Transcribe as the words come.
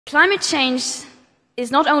Climate change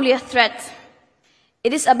is not only a threat,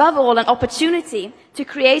 it is above all an opportunity to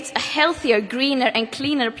create a healthier, greener and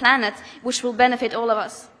cleaner planet which will benefit all of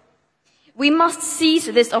us. We must seize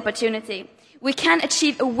this opportunity. We can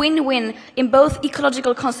achieve a win-win in both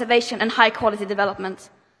ecological conservation and high-quality development.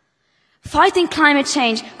 Fighting climate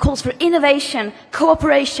change calls for innovation,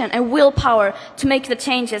 cooperation and willpower to make the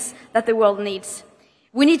changes that the world needs.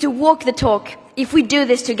 We need to walk the talk. If we do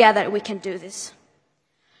this together, we can do this.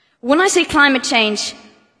 When I say climate change,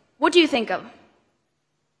 what do you think of?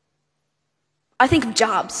 I think of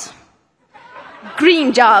jobs.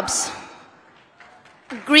 Green jobs.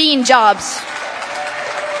 Green jobs.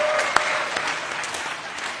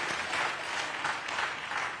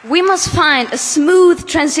 We must find a smooth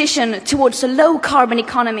transition towards a low-carbon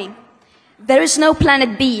economy. There is no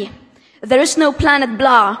planet B. There is no planet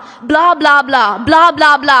blah. Blah, blah, blah. Blah,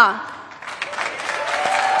 blah, blah.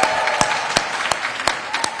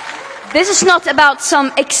 This is not about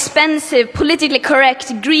some expensive, politically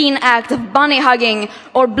correct green act of bunny hugging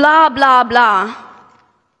or blah, blah, blah.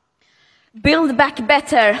 Build back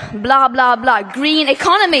better, blah, blah, blah. Green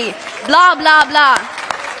economy, blah, blah, blah.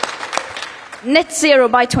 Net zero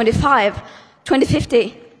by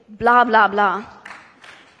 2050, blah, blah, blah.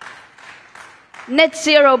 Net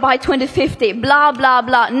zero by 2050, blah, blah,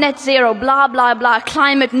 blah. Net zero, blah, blah, blah.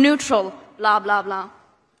 Climate neutral, blah, blah, blah.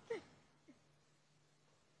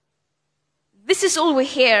 This is all we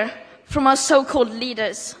hear from our so-called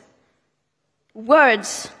leaders.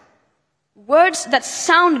 Words. Words that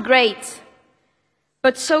sound great,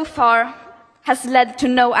 but so far has led to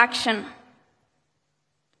no action.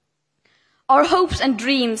 Our hopes and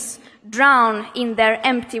dreams drown in their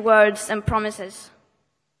empty words and promises.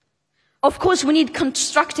 Of course, we need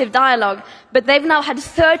constructive dialogue, but they've now had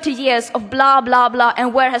 30 years of blah, blah, blah,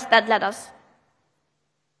 and where has that led us?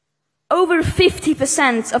 Over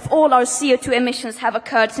 50% of all our CO2 emissions have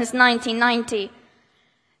occurred since 1990,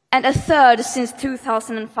 and a third since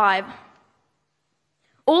 2005.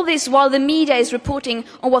 All this while the media is reporting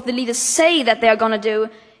on what the leaders say that they are going to do,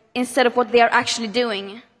 instead of what they are actually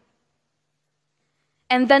doing.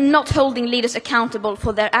 And then not holding leaders accountable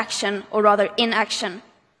for their action, or rather inaction.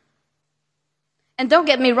 And don't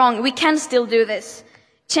get me wrong, we can still do this.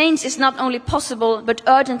 Change is not only possible, but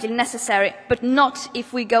urgently necessary, but not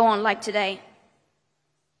if we go on like today.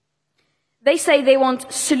 They say they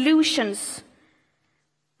want solutions,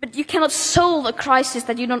 but you cannot solve a crisis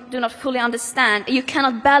that you do not fully understand. You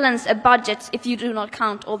cannot balance a budget if you do not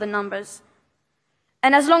count all the numbers.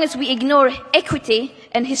 And as long as we ignore equity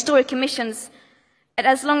and historic emissions, and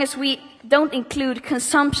as long as we don't include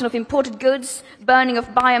consumption of imported goods, burning of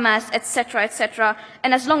biomass, etc., etc.,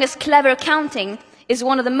 and as long as clever accounting is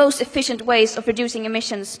one of the most efficient ways of reducing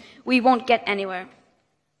emissions, we won't get anywhere.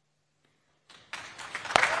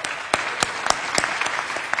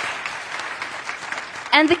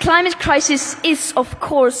 And the climate crisis is, of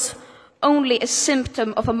course, only a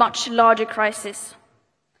symptom of a much larger crisis.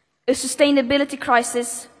 A sustainability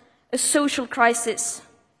crisis, a social crisis,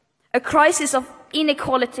 a crisis of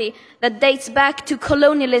inequality that dates back to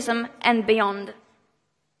colonialism and beyond.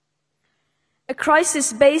 A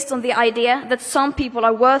crisis based on the idea that some people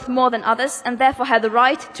are worth more than others and therefore have the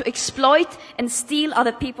right to exploit and steal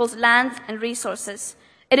other people's land and resources.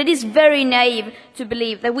 And it is very naive to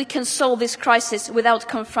believe that we can solve this crisis without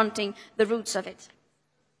confronting the roots of it.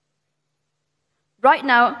 Right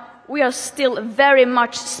now, we are still very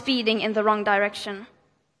much speeding in the wrong direction.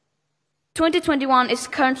 2021 is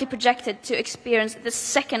currently projected to experience the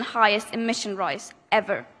second highest emission rise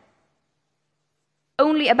ever.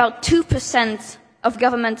 Only about 2% of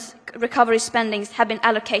government recovery spendings have been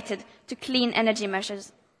allocated to clean energy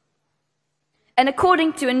measures. And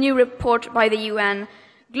according to a new report by the UN,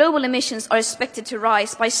 global emissions are expected to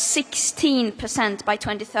rise by 16% by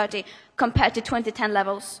 2030 compared to 2010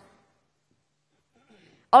 levels.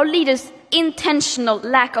 Our leaders' intentional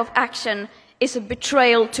lack of action is a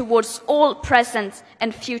betrayal towards all present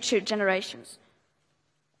and future generations.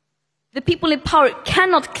 The people in power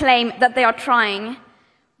cannot claim that they are trying,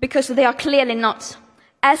 because they are clearly not,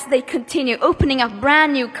 as they continue opening up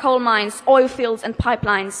brand new coal mines, oil fields and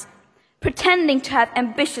pipelines, pretending to have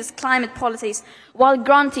ambitious climate policies while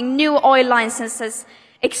granting new oil licenses,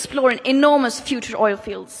 exploring enormous future oil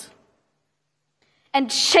fields,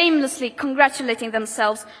 and shamelessly congratulating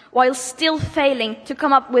themselves while still failing to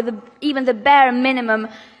come up with even the bare minimum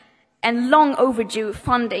and long overdue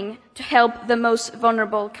funding to help the most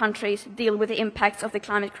vulnerable countries deal with the impacts of the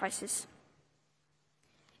climate crisis.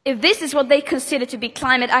 If this is what they consider to be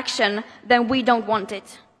climate action, then we don't want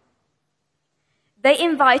it. They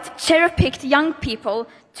invite cherry-picked young people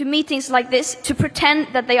to meetings like this to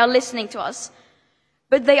pretend that they are listening to us.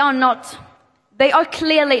 But they are not. They are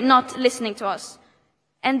clearly not listening to us.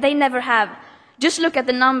 And they never have. Just look at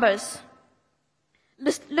the numbers.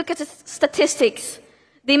 Look at the statistics.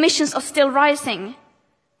 The emissions are still rising.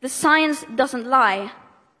 The science doesn't lie.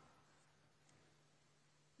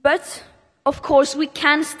 But, of course, we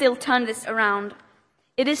can still turn this around.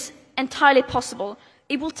 It is entirely possible.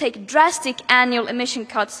 It will take drastic annual emission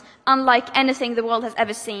cuts, unlike anything the world has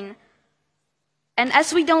ever seen. And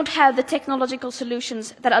as we don't have the technological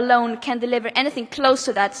solutions that alone can deliver anything close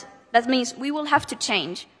to that, that means we will have to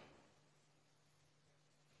change.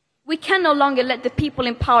 We can no longer let the people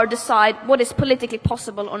in power decide what is politically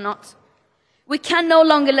possible or not. We can no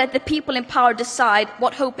longer let the people in power decide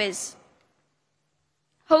what hope is.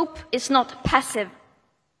 Hope is not passive.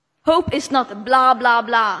 Hope is not blah, blah,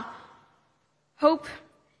 blah. Hope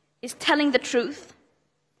is telling the truth.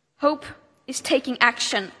 Hope is taking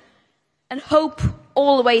action. And hope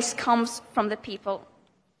always comes from the people.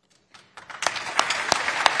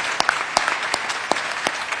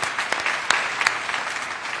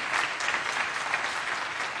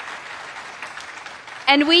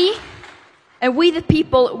 And we the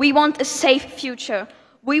people, we want a safe future.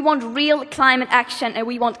 We want real climate action and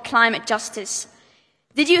we want climate justice.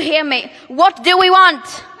 Did you hear me? What do we want?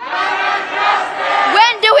 Climate justice!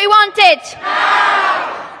 When do we want it?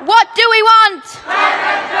 Now! What do we want?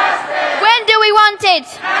 Climate justice! When do we want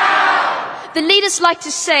it? Now! The leaders like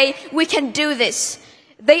to say, we can do this.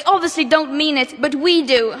 They obviously don't mean it, but we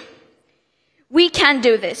do. We can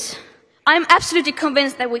do this. I'm absolutely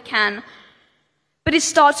convinced that we can. But it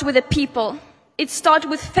starts with the people. It starts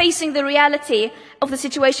with facing the reality of the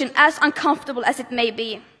situation, as uncomfortable as it may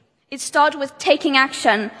be. It starts with taking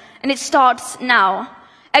action, and it starts now.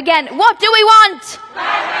 Again, what do we want?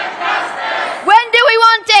 Climate justice! When do we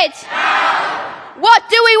want it? Now! What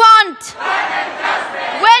do we want? Climate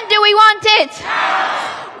justice! When do we want it?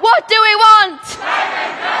 Now! What do we want?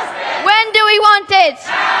 Climate justice! When do we want it?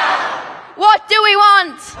 Now! What do we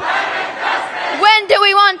want? Climate justice! When do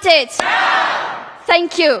we want it? Now!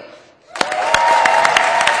 Thank you.